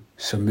to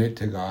submit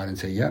to God and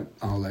say, yep,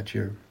 I'll let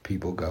your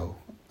people go,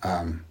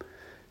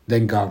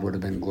 then God would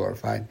have been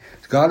glorified.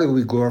 God will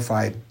be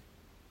glorified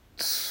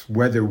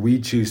whether we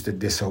choose to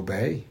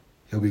disobey.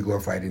 He'll be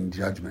glorified in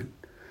judgment.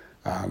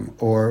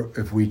 Or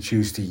if we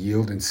choose to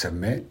yield and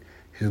submit,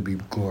 he'll be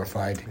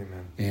glorified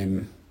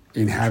in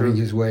having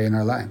his way in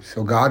our lives.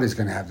 So God is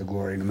going to have the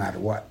glory no matter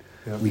what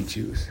we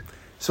choose.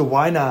 So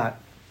why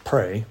not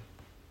pray,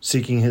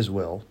 seeking his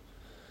will,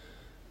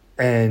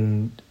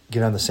 and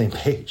get on the same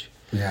page?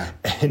 Yeah.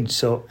 And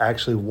so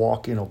actually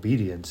walk in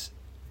obedience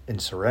and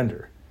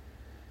surrender.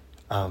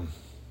 Well,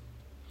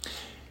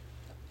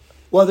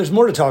 there's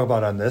more to talk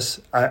about on this.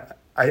 I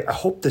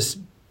hope this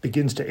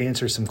begins to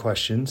answer some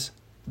questions.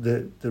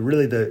 The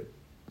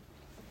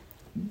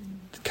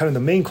kind of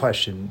the main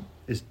question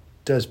is,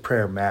 does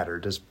prayer matter?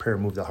 Does prayer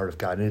move the heart of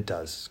God? And it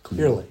does,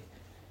 clearly.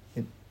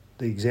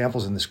 The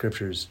examples in the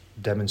scriptures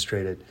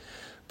demonstrate it.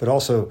 But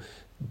also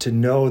to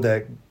know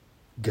that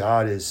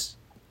God is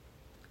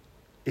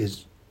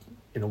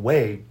in a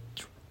way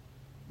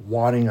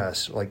wanting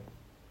us, like,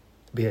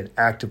 be an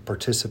active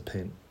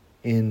participant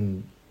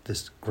in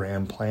this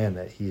grand plan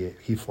that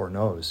he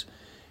foreknows.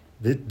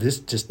 This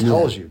just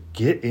tells you,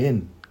 get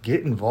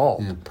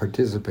involved. Yeah,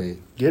 participate.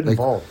 Get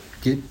involved.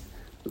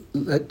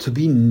 To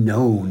be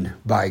known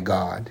by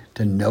God,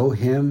 to know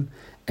him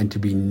and to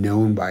be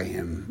known by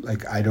him.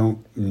 Like, I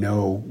don't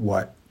know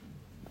what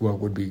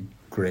would be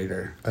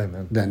greater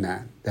than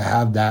that. To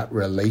have that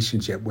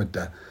relationship with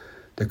the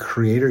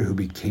Creator who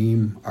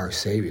became our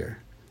Savior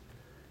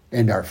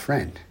and our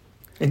friend.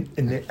 And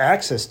the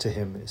access to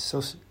him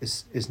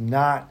is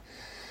not.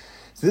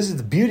 So this is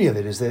the beauty of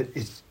it, is that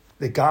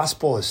the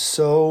gospel is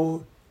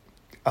so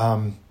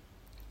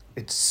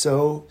it's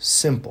so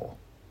simple.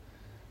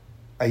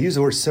 I use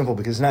the word simple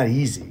because it's not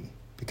easy,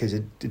 because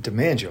it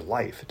demands your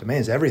life. It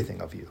demands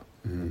everything of you.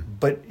 Mm-hmm.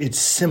 But it's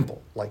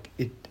simple. Like,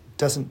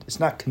 it's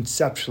not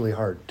conceptually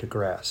hard to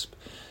grasp.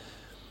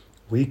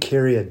 We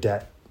carry a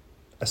debt,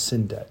 a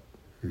sin debt.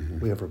 Mm-hmm.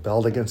 We have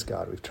rebelled against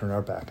God. We've turned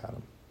our back on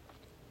him.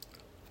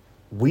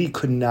 We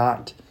could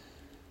not,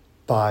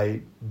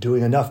 by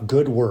doing enough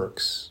good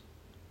works,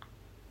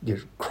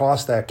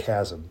 cross that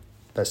chasm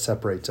that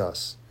separates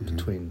us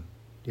between,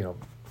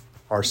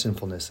 our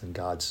sinfulness and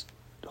God's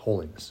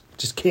holiness.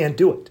 Just can't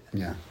do it.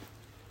 Yeah.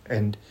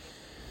 And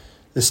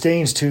the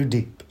stain's too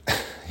deep,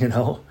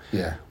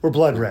 Yeah. We're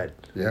blood red.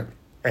 Yeah.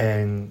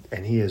 And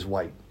he is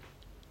white.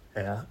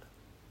 Yeah.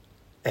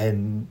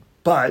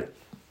 But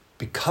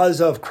because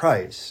of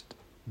Christ,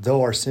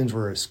 though our sins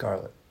were as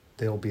scarlet,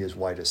 they will be as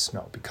white as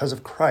snow. Because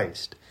of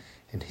Christ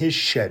and his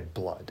shed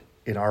blood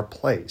in our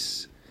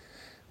place,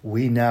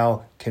 we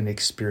now can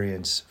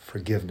experience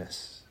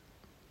forgiveness,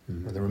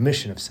 or the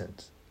remission of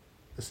sins.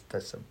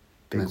 That's a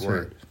big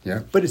word. Right.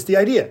 Yeah. But it's the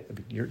idea.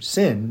 Your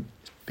sin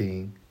is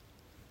being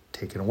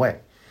taken away.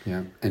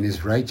 Yeah. And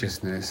his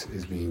righteousness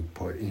is being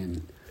put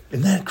in.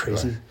 Isn't that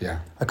crazy? Yeah.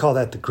 I call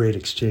that the great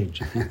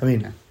exchange. I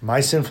mean,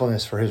 my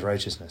sinfulness for his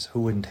righteousness.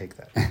 Who wouldn't take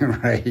that?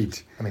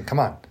 Right. I mean, come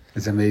on.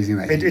 It's amazing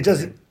that it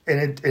doesn't, and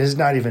it is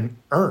not even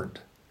earned.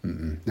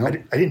 Nope.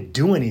 I didn't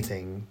do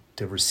anything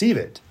to receive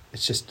it.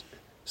 It's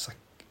like,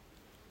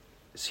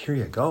 here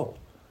you go.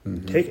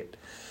 Take it.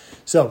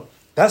 So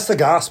that's the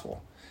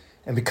gospel.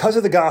 And because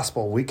of the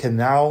gospel, we can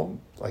now,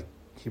 like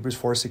Hebrews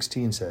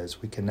 4:16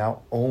 says, we can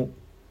now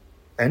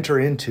enter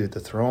into the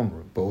throne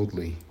room.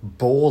 Boldly.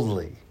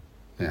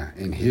 Yeah,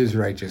 in his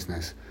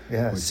righteousness.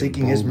 Yeah,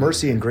 seeking his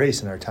mercy and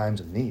grace in our times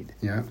of need.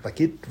 Yeah.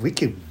 We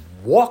could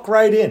walk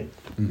right in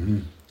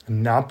and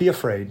not be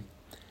afraid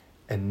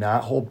and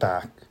not hold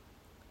back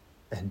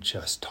and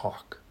just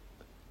talk.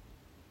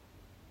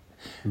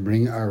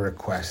 Bring our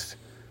request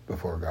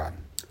before God.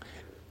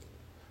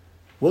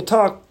 We'll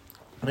talk,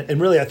 and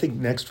really I think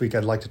next week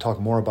I'd like to talk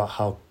more about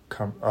how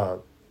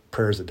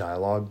prayer is a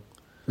dialogue.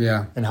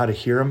 Yeah. And how to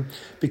hear him.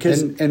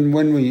 Because and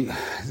when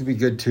it'd be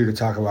good too to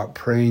talk about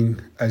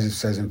praying, as it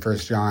says in 1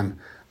 John,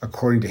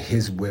 according to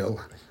his will.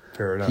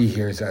 Fair enough. He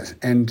hears us,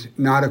 and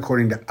not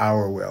according to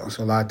our will.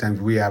 So a lot of times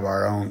we have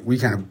our own. We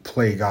kind of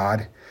play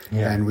God,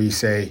 and we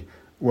say,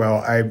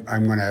 "Well,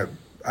 I'm gonna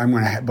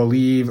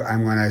believe.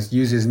 I'm gonna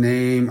use his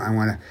name.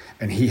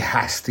 and he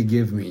has to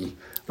give me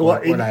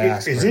what I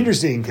ask." It's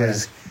interesting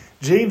because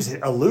James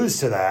alludes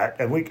to that,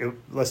 and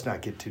let's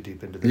not get too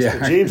deep into this. Yeah.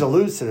 But James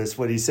alludes to this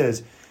when he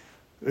says,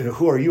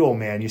 "Who are you, O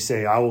man? You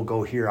say, I will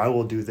go here. I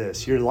will do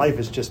this. Your life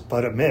is just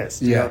but a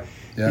mist." Yeah.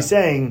 He's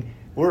saying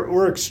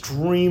we're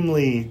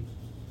extremely.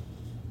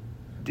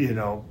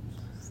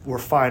 We're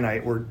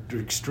finite. We're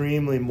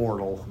extremely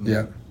mortal,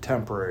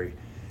 temporary.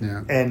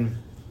 Yeah. And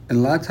a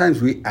lot of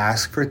times we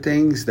ask for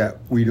things that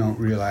we don't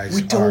realize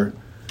we don't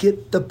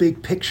get the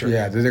big picture.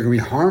 Yeah, they're going to be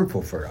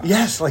harmful for us.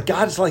 Yes, like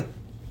God's like,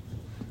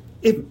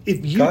 if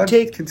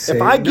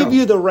if I give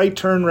you the right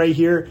turn right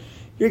here,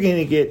 you're going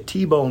to get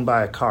T-boned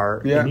by a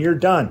car and you're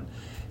done.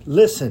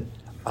 Listen,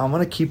 I'm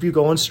going to keep you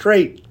going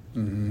straight.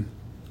 Mm-hmm.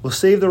 We'll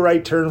save the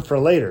right turn for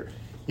later.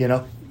 We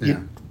don't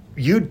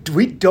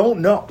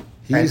know.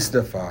 He's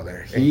the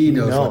Father. He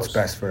knows what's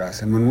best for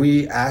us. And when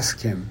we ask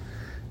him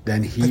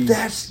then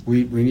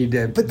we need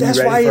to. But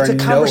that's why it's a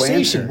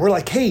conversation. We're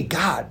like, hey,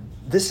 God,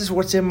 this is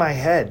what's in my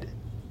head,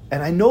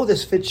 and I know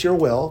this fits your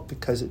will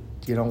because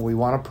we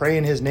want to pray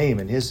in His name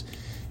and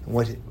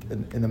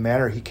in the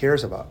manner He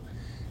cares about,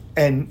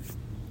 and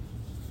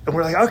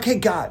we're like, okay,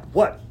 God,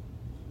 what?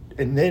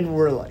 And then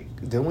we're like,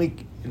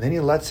 then He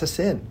lets us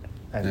in.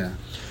 And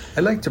I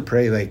like to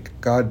pray like,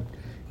 God,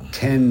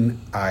 can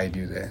I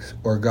do this?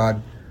 Or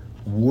God,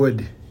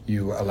 would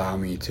you allow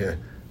me to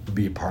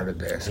be a part of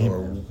this? Amen.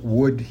 Or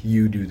would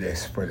you do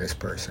this for this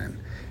person?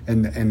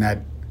 And that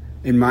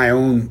in my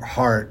own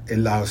heart it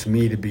allows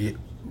me to be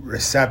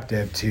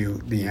receptive to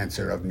the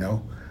answer of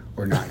no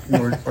or not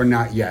or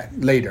not yet,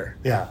 later.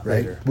 Yeah,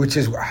 right. Later. Which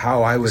is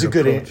how I would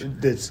approach.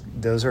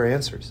 Those are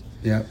answers.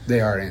 Yeah, they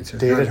are answers.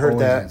 David heard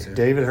that. Answers.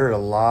 David heard a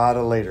lot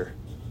of later.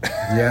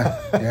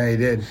 Yeah, he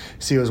did.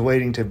 So he was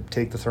waiting to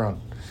take the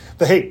throne.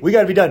 But hey, we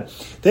got to be done.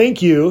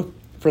 Thank you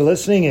for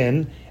listening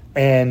in,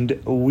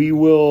 and we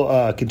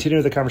will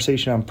continue the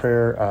conversation on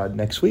prayer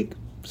next week.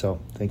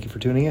 So thank you for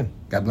tuning in.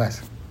 God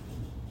bless.